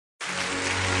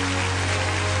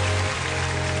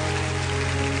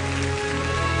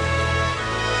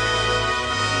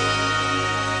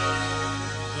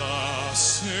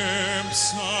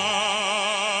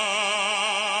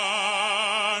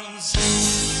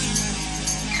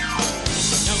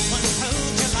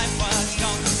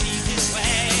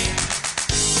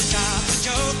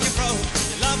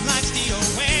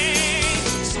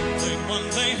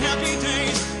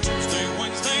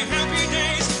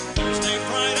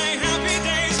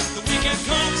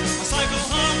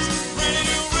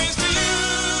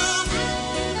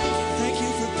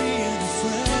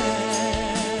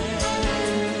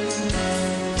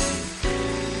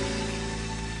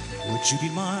you be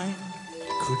mine?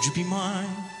 Could you be mine?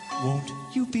 Won't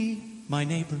you be my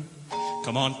neighbor?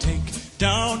 Come on, take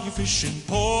down your fishing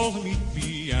pole and meet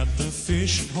me at the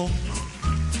fishing hole.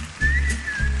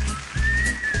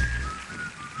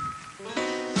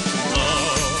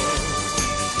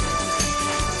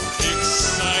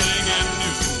 Exciting and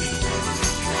new.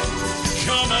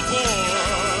 Come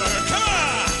aboard, come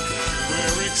on!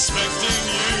 We're expecting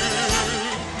you.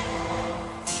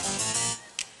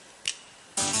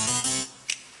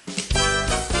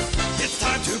 It's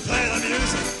time to play the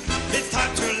music. It's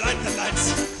time to light the lights.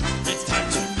 It's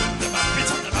time to move the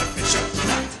Muppets on the Muppet Show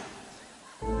tonight.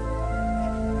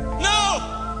 No!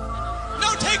 No,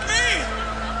 take me!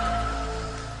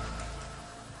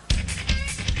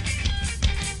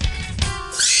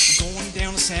 I'm going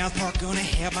down to South Park, gonna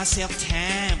have myself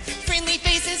time. Friendly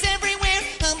faces everywhere,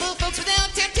 humble folks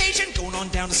without temptation. Going on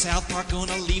down to South Park,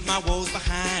 gonna leave my woes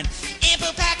behind.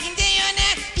 Ample parking day or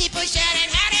night, people shouting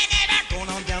howdy neighbor. Going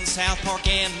on down to South Park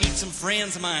and meet some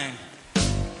friends of mine.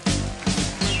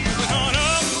 Moving on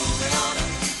up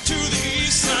to the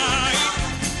east side,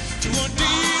 to a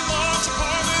deluxe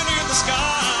apartment in the sky.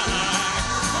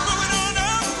 Moving on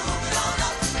up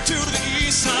to the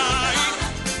east side,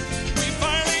 we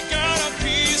finally got a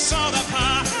piece of the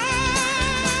pie.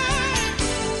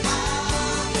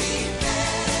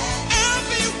 I'll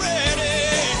be ready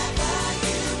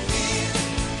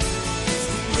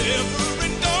forever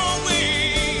and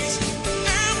always.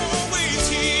 I'm always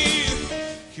here.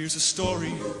 Here's a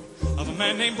story of a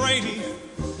man named Brady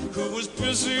who was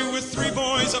busy with 3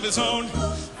 boys of his own.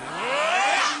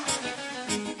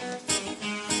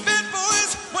 Bad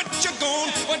boys, what you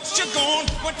gonna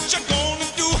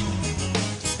do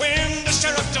when the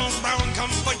sheriff John Brown come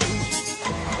for you?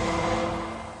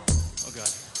 Oh God.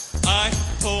 I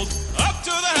pulled up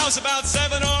to the house about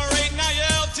 7 or 8 and I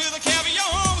yelled to the cabbie, yo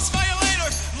home, smile you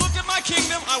later. Looked at my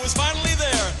kingdom, I was finally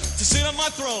there to sit on my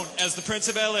throne as the Prince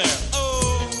of Bel-Air.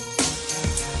 Oh,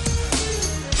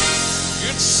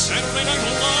 it's Saturday Night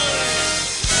Live.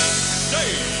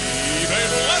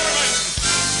 David Letterman,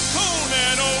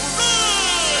 Conan O'Brien.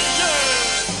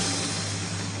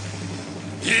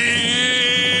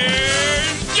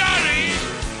 Here's Johnny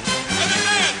and the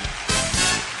men.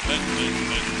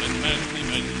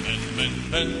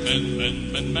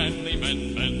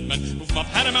 Move 'em up,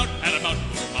 hand 'em out,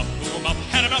 move 'em up,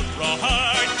 hand 'em out,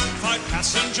 rawhide. 5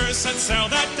 passengers set sail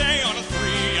that day on a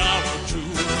 3-hour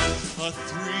tour. A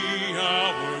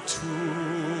 3-hour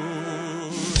tour.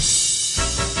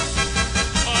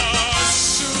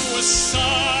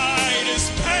 Suicide is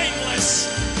painless.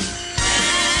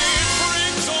 It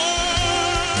brings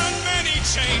on many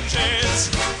changes,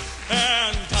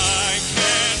 and I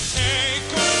can take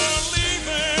or leave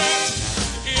it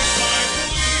if I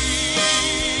please.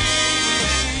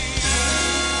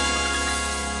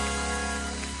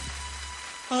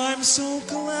 I'm so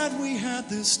glad we had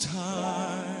this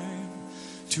time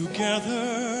together,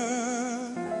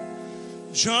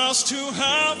 just to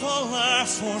have a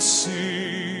laugh or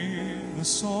sing a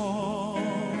song.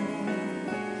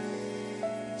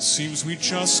 Seems we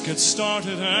just get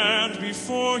started, and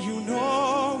before you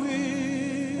know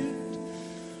it,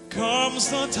 comes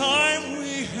the time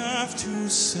we have to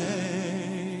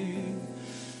say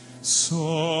so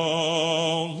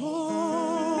long.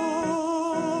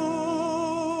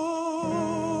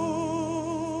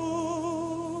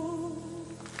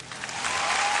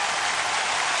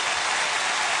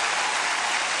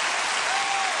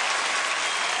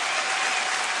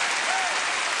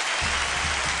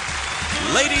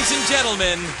 Ladies and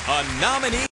gentlemen, a nominee